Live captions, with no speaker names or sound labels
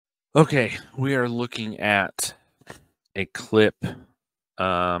Okay, we are looking at a clip. We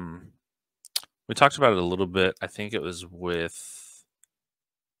talked about it a little bit. I think it was with,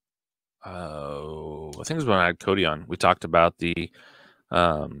 I think it was when I had Cody on. We talked about the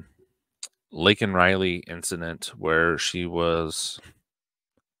um, Laken Riley incident where she was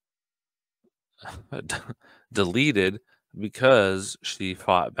deleted because she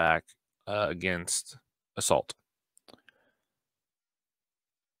fought back against assault.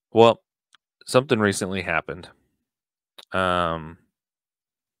 Well, something recently happened. Um,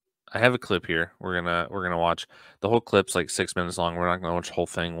 I have a clip here. We're gonna watch. The whole clip's like 6 minutes long. We're not gonna watch the whole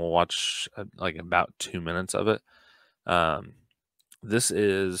thing. We'll watch like about 2 minutes of it. Um, this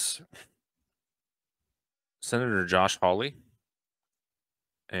is Senator Josh Hawley,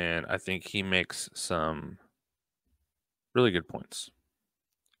 and I think he makes some really good points.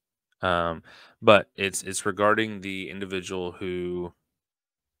 Um, but it's regarding the individual who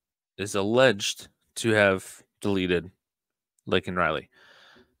is alleged to have deleted Laken Riley,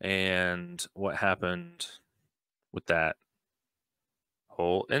 and what happened with that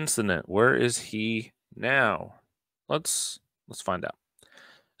whole incident. Where is he now? Let's find out.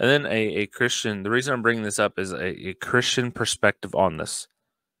 And then a Christian. The reason I'm bringing this up is a Christian perspective on this.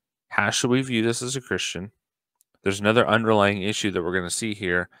 How should we view this as a Christian? There's another underlying issue that we're going to see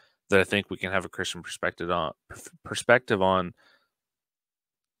here that I think we can have a Christian perspective on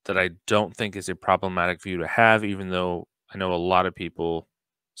that I don't think is a problematic view to have, even though I know a lot of people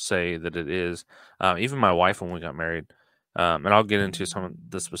say that it is. Even my wife when we got married, and I'll get into some of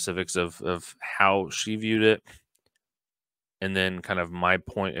the specifics of how she viewed it, and then kind of my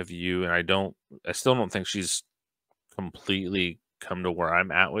point of view. And I still don't think she's completely come to where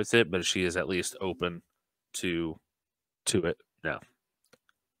I'm at with it, but she is at least open to it now.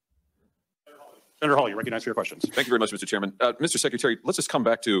 Senator Hall, you recognize for your questions. Thank you very much, Mr. Chairman. Mr. Secretary, let's just come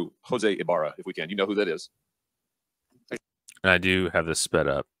back to Jose Ibarra, if we can. You know who that is? And I do have this sped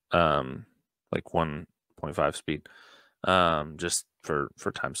up, like 1.5 speed, just for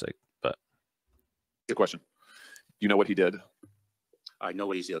time's sake. But Good question. You know what he did, I know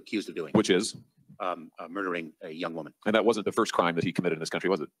what he's accused of doing, which is, murdering a young woman. and that wasn't the first crime that he committed in this country,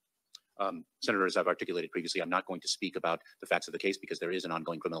 was it? Senator, as I've articulated previously, I'm not going to speak about the facts of the case because there is an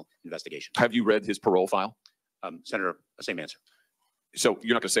ongoing criminal investigation. Have you read his parole file? Senator, same answer. So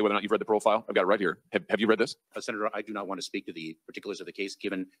you're not going to say whether or not you've read the parole file? I've got it right here. Have you read this? Senator, I do not want to speak to the particulars of the case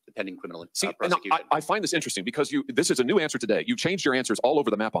given the pending criminal See, prosecution. I find this interesting because this is a new answer today. You changed your answers all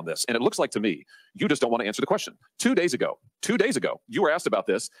over the map on this. And it looks like to me, you just don't want to answer the question. 2 days ago, you were asked about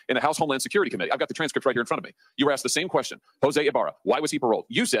this in the House Homeland Security Committee. I've got the transcript right here in front of me. You were asked the same question. Jose Ibarra, why was he paroled?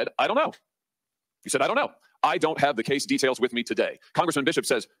 You said, I don't know. You said, I don't know. I don't have the case details with me today. Congressman Bishop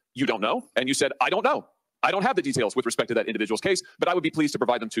says, you don't know? And you said, I don't know. I don't have the details with respect to that individual's case, but I would be pleased to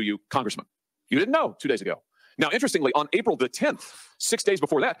provide them to you, Congressman. You didn't know 2 days ago. Now, interestingly, on April the 10th, 6 days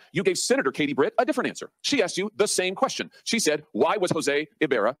before that, you gave Senator Katie Britt a different answer. She asked you the same question. She said, why was Jose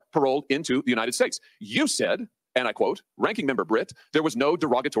Ibarra paroled into the United States? You said, and I quote, Ranking Member Britt, there was no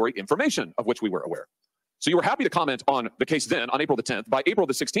derogatory information of which we were aware. So you were happy to comment on the case then, on April the 10th. By April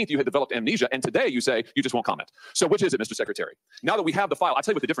the 16th, you had developed amnesia, and today you say you just won't comment. So which is it, Mr. Secretary? Now that we have the file, I'll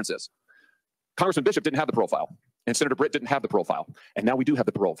tell you what the difference is. Congressman Bishop didn't have the parole file, and Senator Britt didn't have the parole file, and now we do have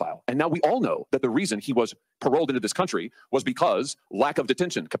the parole file. And now we all know that the reason he was paroled into this country was because lack of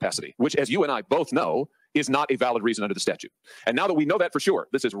detention capacity, which, as you and I both know, is not a valid reason under the statute. And now that we know that for sure,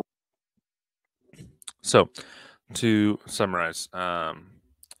 this is... So, to summarize,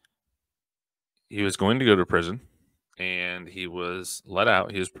 he was going to go to prison, and he was let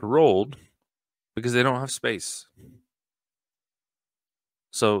out. He was paroled because they don't have space.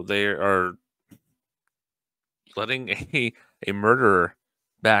 So they are letting a murderer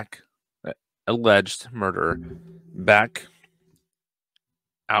back, alleged murderer, back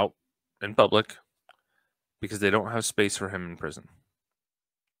out in public because they don't have space for him in prison.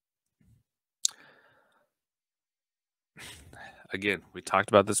 Again, we talked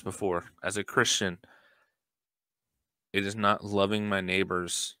about this before. As a Christian, it is not loving my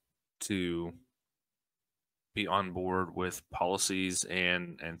neighbors to be on board with policies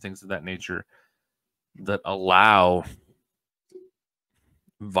and things of that nature that allow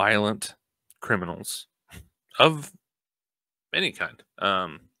violent criminals of any kind,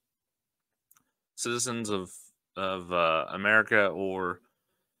 citizens of America or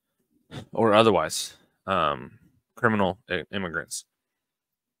otherwise, criminal immigrants.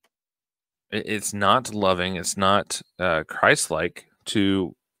 It's not loving. It's not Christ-like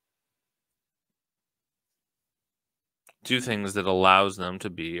to do things that allows them to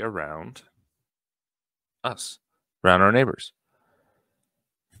be around us, around our neighbors.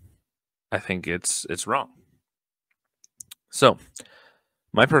 I think it's wrong. So,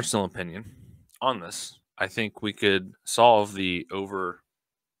 my personal opinion on this, I think we could solve the over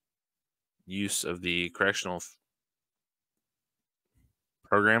use of the correctional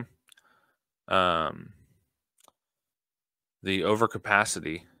program, um, the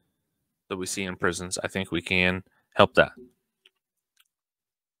overcapacity that we see in prisons. I think we can help that.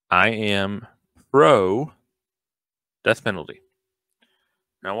 I am pro death penalty.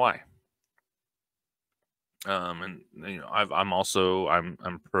 Now, why? And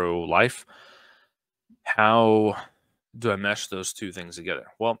I'm pro life. How do I mesh those two things together?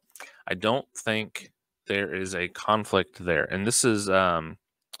 Well, I don't think there is a conflict there, and this is as I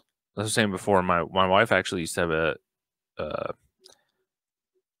was saying before. My wife actually used to have a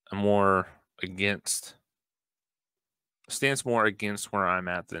more against stance more against where I'm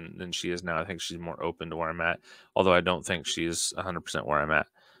at than she is now. I think she's more open to where I'm at, although I don't think she's 100% where I'm at,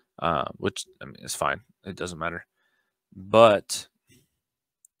 which I mean is fine. It doesn't matter. But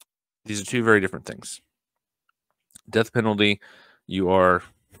these are two very different things. Death penalty, you are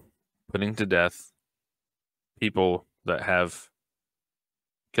putting to death people that have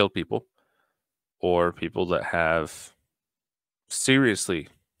killed people or people that have seriously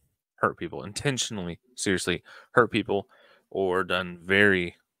hurt people, intentionally seriously hurt people, or done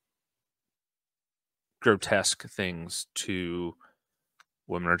very grotesque things to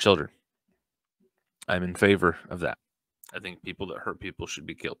women or children. I'm in favor of that. I think people that hurt people should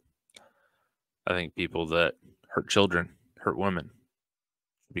be killed. I think people that hurt children, hurt women,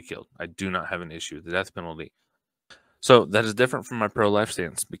 should be killed. I do not have an issue with the death penalty. So that is different from my pro-life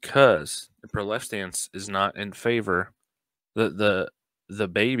stance, because the pro-life stance is not in favor. The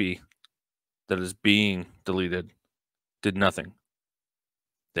baby that is being deleted did nothing.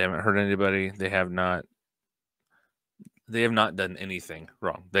 They haven't hurt anybody. They have not done anything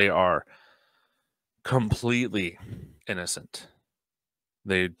wrong. They are completely innocent.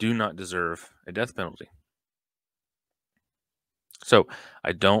 They do not deserve a death penalty. So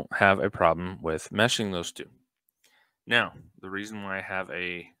I don't have a problem with meshing those two. Now, the reason why I have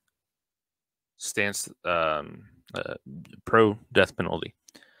a stance pro death penalty,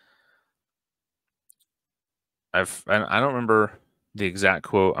 I don't remember the exact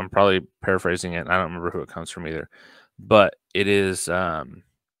quote. I'm probably paraphrasing it. I don't remember who it comes from either. But it is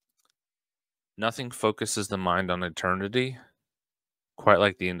nothing focuses the mind on eternity quite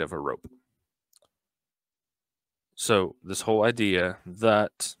like the end of a rope. So this whole idea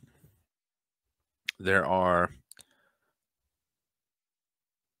that there are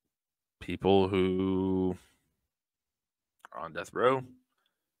people who are on death row,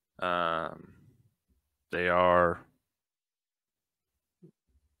 they are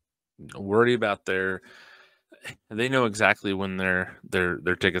worried about they know exactly when their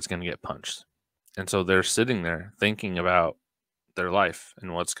ticket's going to get punched. And so they're sitting there thinking about their life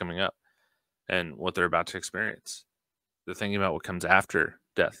and what's coming up and what they're about to experience. They're thinking about what comes after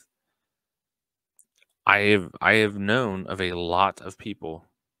death. I have known of a lot of people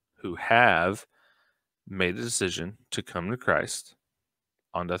who have made a decision to come to Christ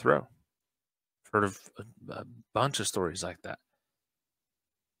on death row. I've heard of a bunch of stories like that.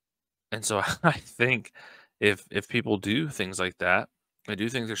 And so I think if people do things like that, I do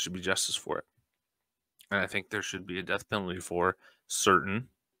think there should be justice for it. And I think there should be a death penalty for certain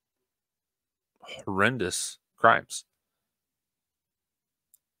horrendous crimes.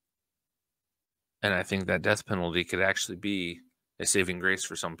 And I think that death penalty could actually be a saving grace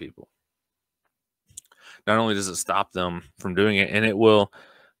for some people. Not only does it stop them from doing it, and it will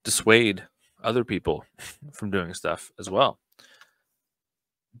dissuade other people from doing stuff as well.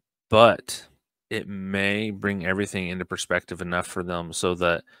 But it may bring everything into perspective enough for them so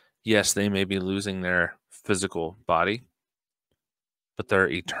that, yes, they may be losing their physical body, but their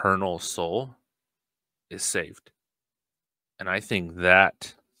eternal soul is saved. And I think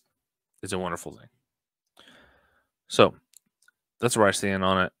that is a wonderful thing. So that's where I stand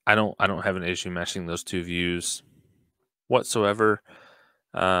on it. I don't have an issue meshing those two views whatsoever.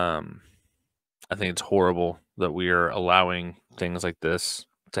 I think it's horrible that we are allowing things like this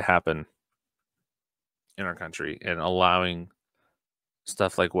to happen in our country and allowing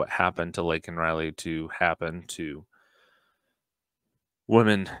stuff like what happened to Laken Riley to happen to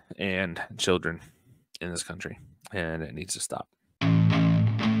women and children in this country, and it needs to stop.